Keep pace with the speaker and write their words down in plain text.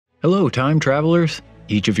Hello, time travelers!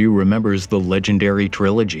 Each of you remembers the legendary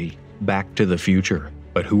trilogy, Back to the Future.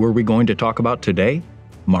 But who are we going to talk about today?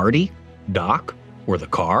 Marty? Doc? Or the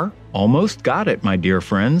car? Almost got it, my dear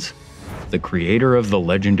friends. The creator of the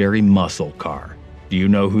legendary muscle car. Do you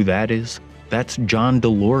know who that is? That's John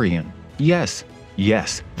Delorean. Yes,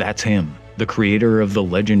 that's him. The creator of the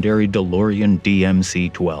legendary DeLorean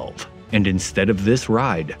DMC-12. And instead of this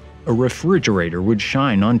ride, a refrigerator would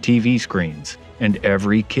shine on TV screens, and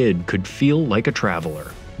every kid could feel like a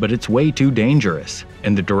traveler. But it's way too dangerous,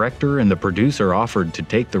 and the director and the producer offered to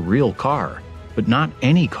take the real car, but not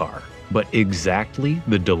any car, but exactly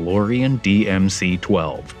the DeLorean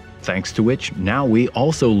DMC-12, thanks to which now we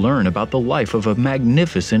also learn about the life of a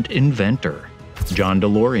magnificent inventor. John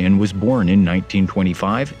Delorean was born in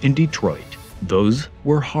 1925 in Detroit. Those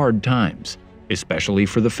were hard times, especially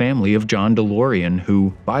for the family of John Delorean,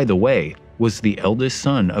 who, by the way, was the eldest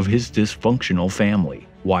son of his dysfunctional family.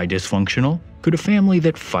 Why dysfunctional? Could a family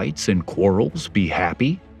that fights and quarrels be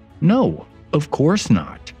happy? No, of course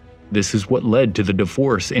not. This is what led to the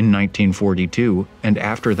divorce in 1942, and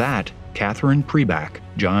after that, Catherine Preback,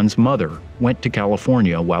 John's mother, went to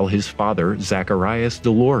California while his father, Zacharias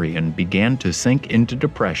Delorean, began to sink into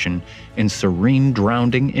depression and serene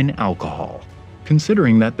drowning in alcohol.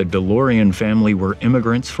 Considering that the Delorean family were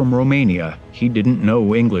immigrants from Romania, he didn't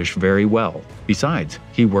know English very well. Besides,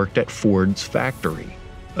 he worked at Ford's factory,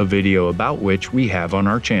 a video about which we have on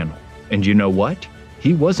our channel. And you know what?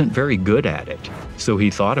 He wasn't very good at it, so he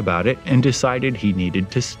thought about it and decided he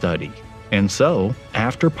needed to study. And so,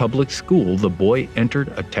 after public school, the boy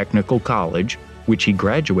entered a technical college, which he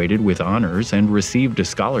graduated with honors and received a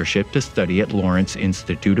scholarship to study at Lawrence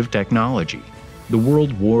Institute of Technology. The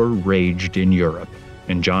World War raged in Europe,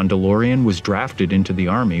 and John Delorean was drafted into the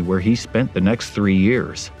Army, where he spent the next 3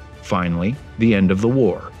 years. Finally, the end of the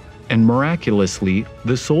war. And miraculously,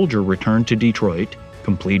 the soldier returned to Detroit,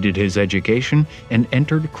 completed his education, and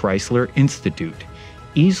entered Chrysler Institute,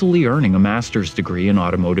 easily earning a master's degree in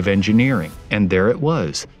automotive engineering. And there it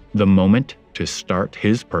was, the moment to start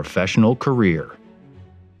his professional career.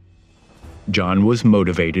 John was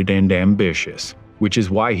motivated and ambitious, which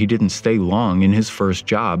is why he didn't stay long in his first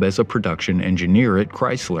job as a production engineer at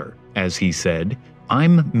Chrysler. As he said,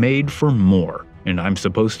 "I'm made for more, and I'm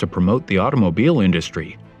supposed to promote the automobile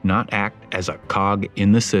industry, not act as a cog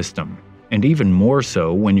in the system." And even more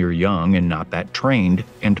so when you're young and not that trained,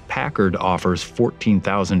 and Packard offers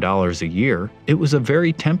 $14,000 a year, it was a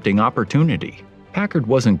very tempting opportunity. Packard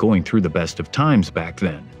wasn't going through the best of times back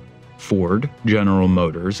then. Ford, General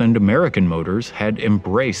Motors, and American Motors had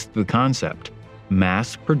embraced the concept: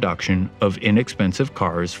 mass production of inexpensive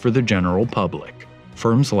cars for the general public.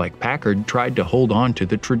 Firms like Packard tried to hold on to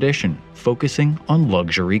the tradition, focusing on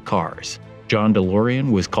luxury cars. John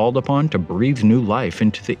Delorean was called upon to breathe new life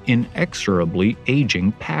into the inexorably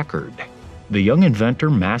aging Packard. The young inventor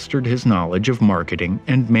mastered his knowledge of marketing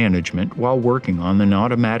and management while working on an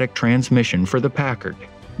automatic transmission for the Packard.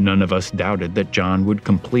 None of us doubted that John would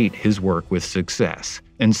complete his work with success.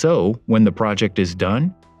 And so, when the project is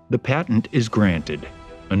done, the patent is granted.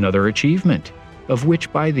 Another achievement, of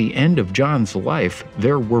which by the end of John's life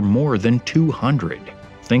there were more than 200.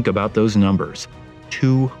 Think about those numbers.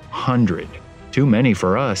 200. Too many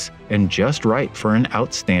for us, and just right for an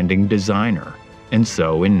outstanding designer. And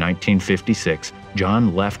so in 1956,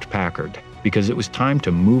 John left Packard because it was time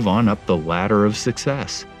to move on up the ladder of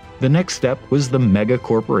success. The next step was the mega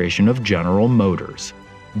corporation of General Motors.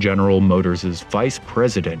 General Motors' vice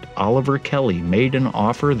president, Oliver Kelly, made an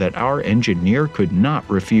offer that our engineer could not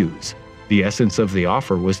refuse. The essence of the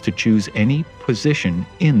offer was to choose any position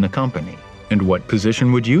in the company. And what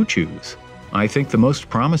position would you choose? I think the most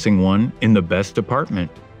promising one in the best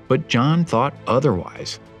department. But John thought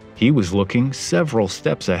otherwise. He was looking several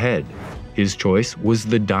steps ahead. His choice was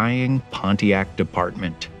the dying Pontiac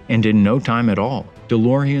department. And in no time at all,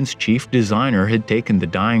 DeLorean's chief designer had taken the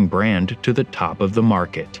dying brand to the top of the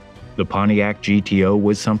market. The Pontiac GTO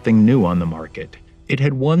was something new on the market. It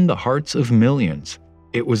had won the hearts of millions.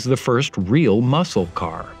 It was the first real muscle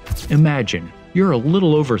car. Imagine, you're a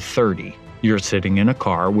little over 30. You're sitting in a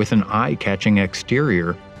car with an eye-catching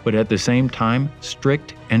exterior, but at the same time,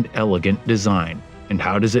 strict and elegant design. And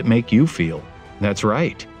how does it make you feel? That's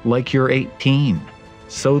right, like you're 18.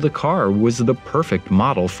 So the car was the perfect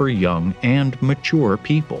model for young and mature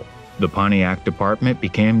people. The Pontiac department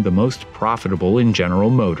became the most profitable in General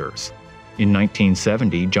Motors. In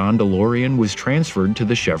 1970, John Delorean was transferred to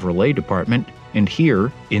the Chevrolet department, and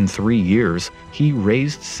here, in 3 years, he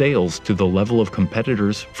raised sales to the level of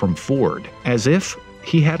competitors from Ford, as if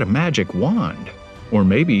he had a magic wand. Or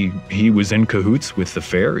maybe he was in cahoots with the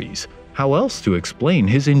fairies. How else to explain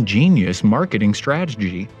his ingenious marketing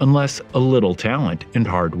strategy unless a little talent and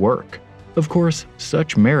hard work? Of course,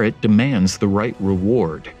 such merit demands the right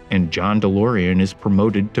reward, and John DeLorean is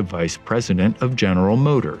promoted to Vice President of General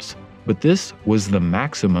Motors. But this was the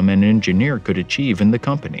maximum an engineer could achieve in the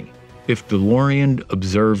company. If DeLorean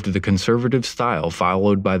observed the conservative style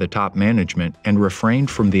followed by the top management and refrained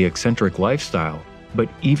from the eccentric lifestyle, but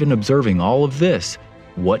even observing all of this,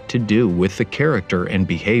 what to do with the character and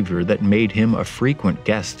behavior that made him a frequent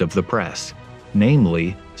guest of the press,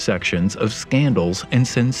 namely, sections of scandals and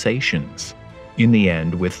sensations. In the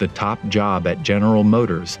end, with the top job at General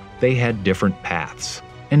Motors, they had different paths.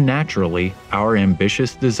 And naturally, our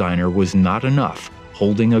ambitious designer was not enough,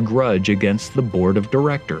 holding a grudge against the board of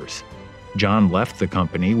directors. John left the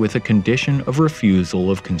company with a condition of refusal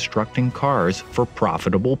of constructing cars for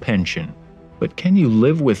profitable pension. But can you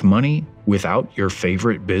live with money without your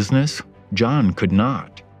favorite business? John could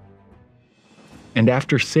not. And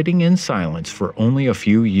after sitting in silence for only a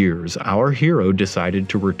few years, our hero decided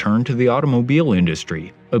to return to the automobile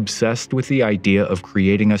industry, obsessed with the idea of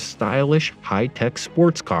creating a stylish, high-tech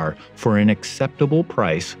sports car for an acceptable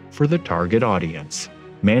price for the target audience.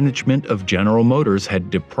 Management of General Motors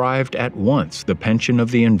had deprived at once the pension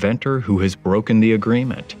of the inventor who has broken the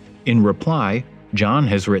agreement. In reply, John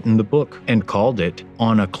has written the book and called it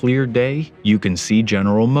On a Clear Day, You Can See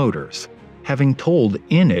General Motors, having told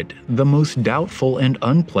in it the most doubtful and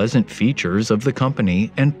unpleasant features of the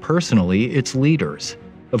company and personally its leaders.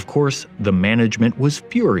 Of course, the management was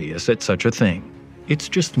furious at such a thing. It's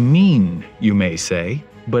just mean, you may say,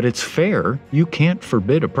 but it's fair. You can't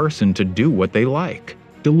forbid a person to do what they like.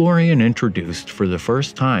 DeLorean introduced for the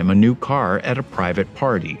first time a new car at a private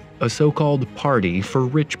party, a so-called party for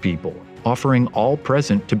rich people, offering all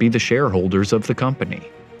present to be the shareholders of the company.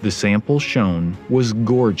 The sample shown was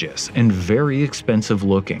gorgeous and very expensive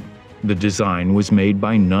looking. The design was made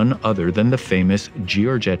by none other than the famous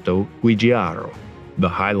Giorgetto Giugiaro. The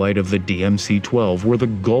highlight of the DMC-12 were the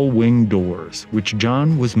gull-wing doors, which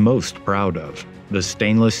John was most proud of. The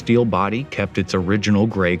stainless steel body kept its original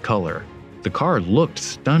gray color. The car looked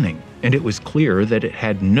stunning, and it was clear that it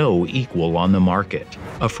had no equal on the market.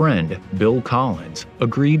 A friend, Bill Collins,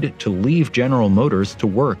 agreed to leave General Motors to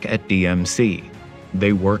work at DMC.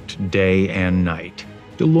 They worked day and night.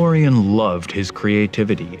 DeLorean loved his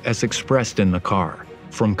creativity as expressed in the car.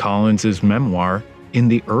 From Collins's memoir, in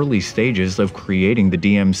the early stages of creating the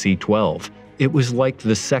DMC-12, it was like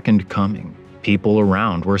the second coming. People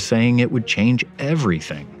around were saying it would change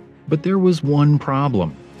everything. But there was one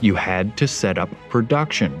problem. You had to set up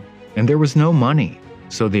production, and there was no money.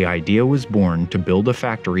 So the idea was born to build a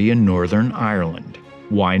factory in Northern Ireland.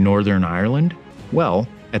 Why Northern Ireland? Well,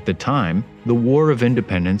 at the time, the War of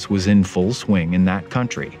Independence was in full swing in that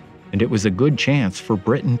country, and it was a good chance for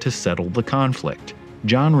Britain to settle the conflict.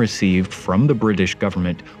 John received from the British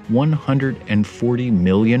government $140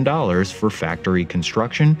 million for factory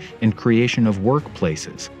construction and creation of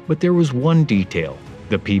workplaces. But there was one detail.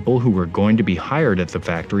 The people who were going to be hired at the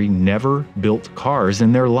factory never built cars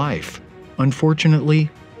in their life. Unfortunately,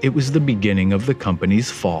 it was the beginning of the company's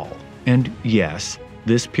fall. And yes,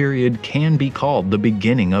 this period can be called the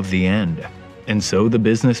beginning of the end. And so the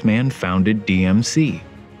businessman founded DMC,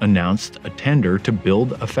 announced a tender to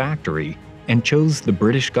build a factory, and chose the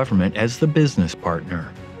British government as the business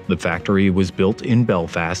partner. The factory was built in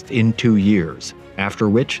Belfast in 2 years, after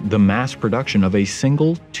which the mass production of a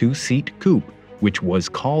single two-seat coupe, which was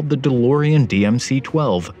called the DeLorean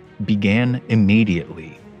DMC-12, began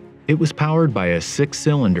immediately. It was powered by a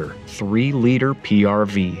 6-cylinder, 3-liter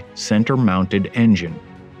PRV center-mounted engine.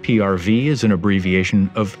 PRV is an abbreviation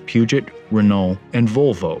of Peugeot, Renault, and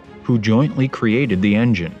Volvo, who jointly created the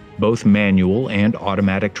engine. Both manual and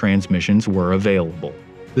automatic transmissions were available.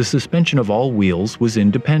 The suspension of all wheels was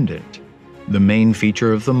independent. The main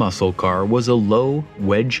feature of the muscle car was a low,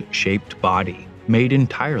 wedge-shaped body, made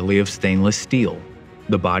entirely of stainless steel.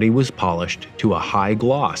 The body was polished to a high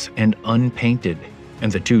gloss and unpainted,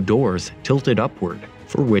 and the 2 doors tilted upward,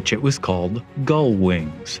 for which it was called gull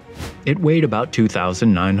wings. It weighed about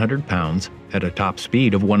 2,900 pounds, had a top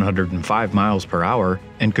speed of 105 miles per hour,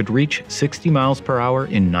 and could reach 60 miles per hour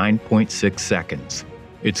in 9.6 seconds.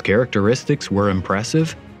 Its characteristics were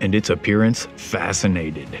impressive, and its appearance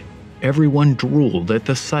fascinated. Everyone drooled at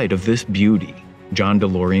the sight of this beauty. John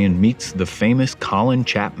DeLorean meets the famous Colin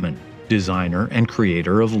Chapman, designer and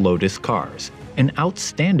creator of Lotus cars, an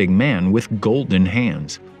outstanding man with golden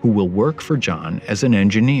hands, who will work for John as an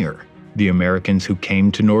engineer. The Americans who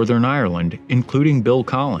came to Northern Ireland, including Bill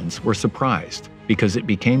Collins, were surprised because it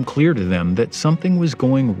became clear to them that something was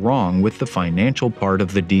going wrong with the financial part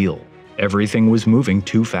of the deal. Everything was moving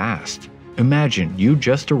too fast. Imagine you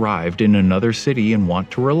just arrived in another city and want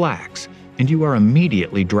to relax, and you are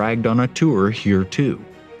immediately dragged on a tour here too.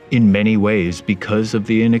 In many ways, because of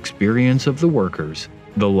the inexperience of the workers,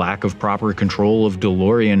 the lack of proper control of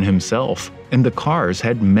DeLorean himself, and the cars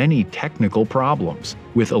had many technical problems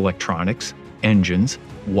with electronics, engines,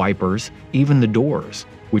 wipers, even the doors,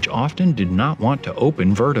 which often did not want to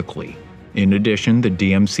open vertically. In addition, the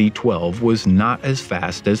DMC-12 was not as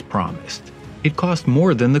fast as promised. It cost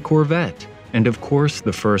more than the Corvette, and of course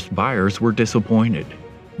the first buyers were disappointed.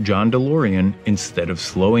 John Delorean, instead of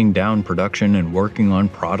slowing down production and working on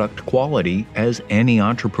product quality as any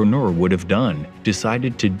entrepreneur would have done,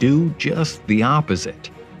 decided to do just the opposite.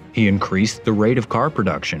 He increased the rate of car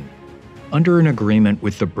production. Under an agreement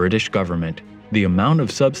with the British government, the amount of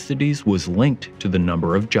subsidies was linked to the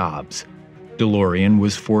number of jobs. DeLorean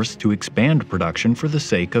was forced to expand production for the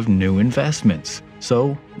sake of new investments,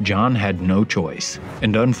 so John had no choice.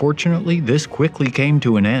 And unfortunately, this quickly came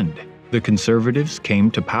to an end. The Conservatives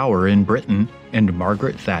came to power in Britain, and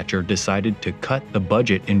Margaret Thatcher decided to cut the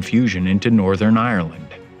budget infusion into Northern Ireland.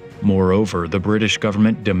 Moreover, the British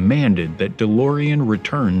government demanded that DeLorean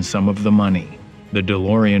return some of the money. The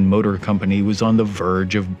DeLorean Motor Company was on the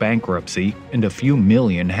verge of bankruptcy, and a few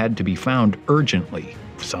million had to be found urgently,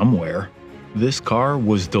 somewhere. This car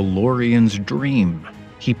was DeLorean's dream.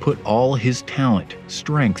 He put all his talent,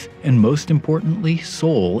 strength, and most importantly,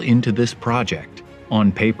 soul into this project.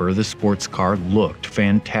 On paper, the sports car looked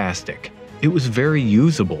fantastic. It was very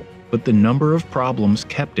usable, but the number of problems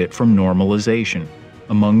kept it from normalization.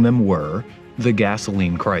 Among them were the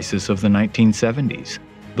gasoline crisis of the 1970s,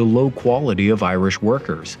 the low quality of Irish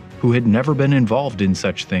workers, who had never been involved in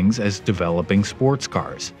such things as developing sports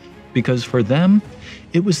cars, because for them,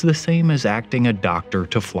 it was the same as acting a doctor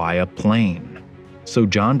to fly a plane. So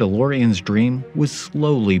John DeLorean's dream was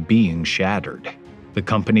slowly being shattered. The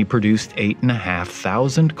company produced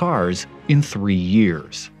 8,500 cars in 3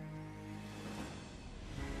 years.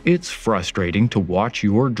 It's frustrating to watch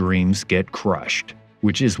your dreams get crushed,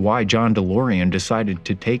 which is why John DeLorean decided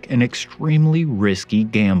to take an extremely risky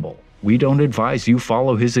gamble. We don't advise you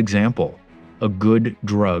follow his example. A good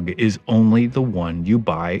drug is only the one you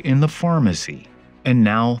buy in the pharmacy. And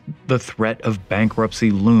now the threat of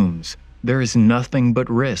bankruptcy looms. There is nothing but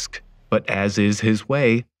risk. But as is his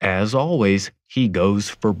way, as always, he goes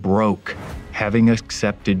for broke. Having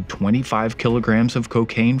accepted 25 kilograms of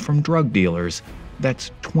cocaine from drug dealers,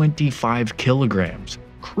 that's 25 kilograms.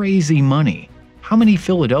 Crazy money. How many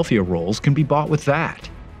Philadelphia rolls can be bought with that?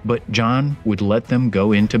 But John would let them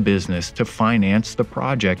go into business to finance the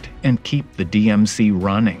project and keep the DMC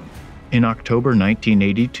running. In October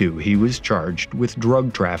 1982, he was charged with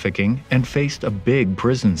drug trafficking and faced a big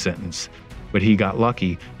prison sentence. But he got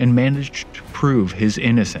lucky and managed to prove his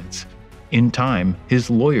innocence. In time, his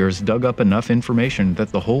lawyers dug up enough information that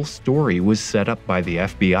the whole story was set up by the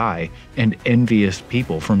FBI and envious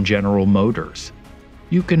people from General Motors.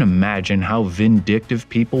 You can imagine how vindictive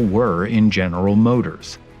people were in General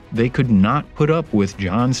Motors. They could not put up with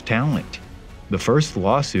John's talent. The first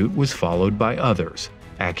lawsuit was followed by others,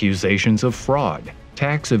 accusations of fraud,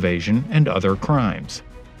 tax evasion, and other crimes.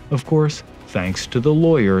 Of course, thanks to the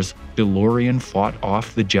lawyers, DeLorean fought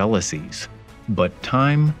off the jealousies. But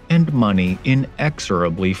time and money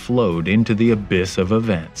inexorably flowed into the abyss of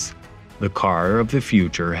events. The car of the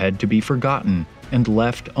future had to be forgotten and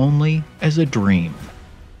left only as a dream.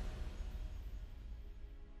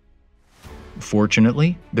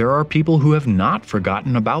 Fortunately, there are people who have not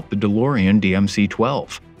forgotten about the DeLorean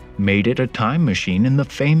DMC-12, made it a time machine in the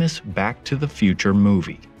famous Back to the Future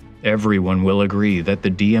movie. Everyone will agree that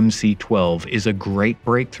the DMC-12 is a great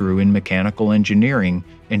breakthrough in mechanical engineering,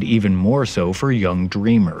 and even more so for young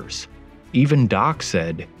dreamers. Even Doc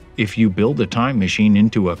said, if you build a time machine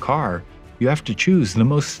into a car, you have to choose the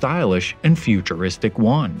most stylish and futuristic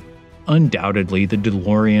one. Undoubtedly, the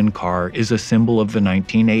DeLorean car is a symbol of the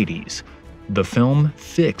 1980s. The film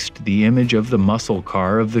fixed the image of the muscle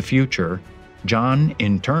car of the future. John,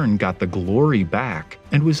 in turn, got the glory back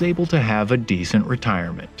and was able to have a decent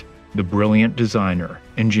retirement. The brilliant designer,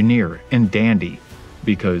 engineer, and dandy,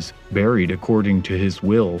 because buried according to his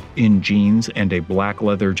will in jeans and a black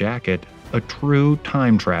leather jacket, a true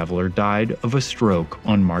time traveler died of a stroke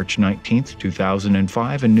on March 19,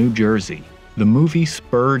 2005 in New Jersey. The movie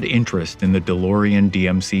spurred interest in the DeLorean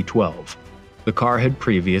DMC-12. The car had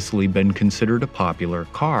previously been considered a popular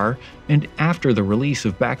car, and after the release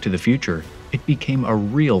of Back to the Future, it became a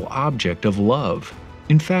real object of love.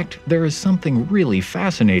 In fact, there is something really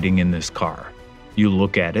fascinating in this car. You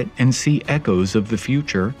look at it and see echoes of the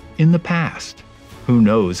future in the past. Who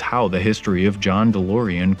knows how the history of John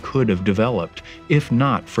Delorean could have developed, if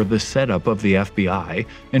not for the setup of the FBI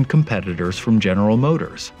and competitors from General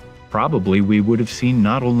Motors. Probably we would have seen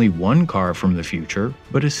not only one car from the future,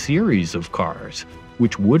 but a series of cars,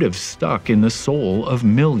 which would have stuck in the soul of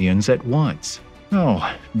millions at once.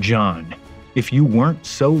 Oh, John, if you weren't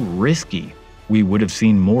so risky, we would have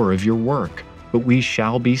seen more of your work, but we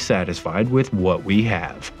shall be satisfied with what we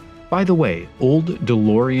have. By the way, old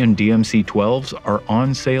DeLorean DMC-12s are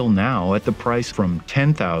on sale now at the price from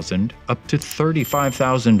 $10,000 up to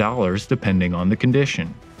 $35,000 depending on the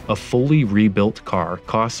condition. A fully rebuilt car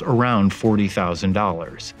costs around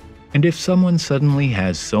 $40,000. And if someone suddenly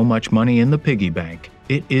has so much money in the piggy bank,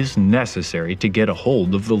 it is necessary to get a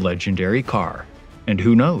hold of the legendary car. And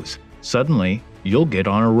who knows, suddenly you'll get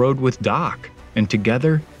on a road with Doc, and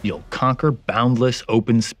together you'll conquer boundless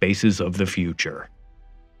open spaces of the future.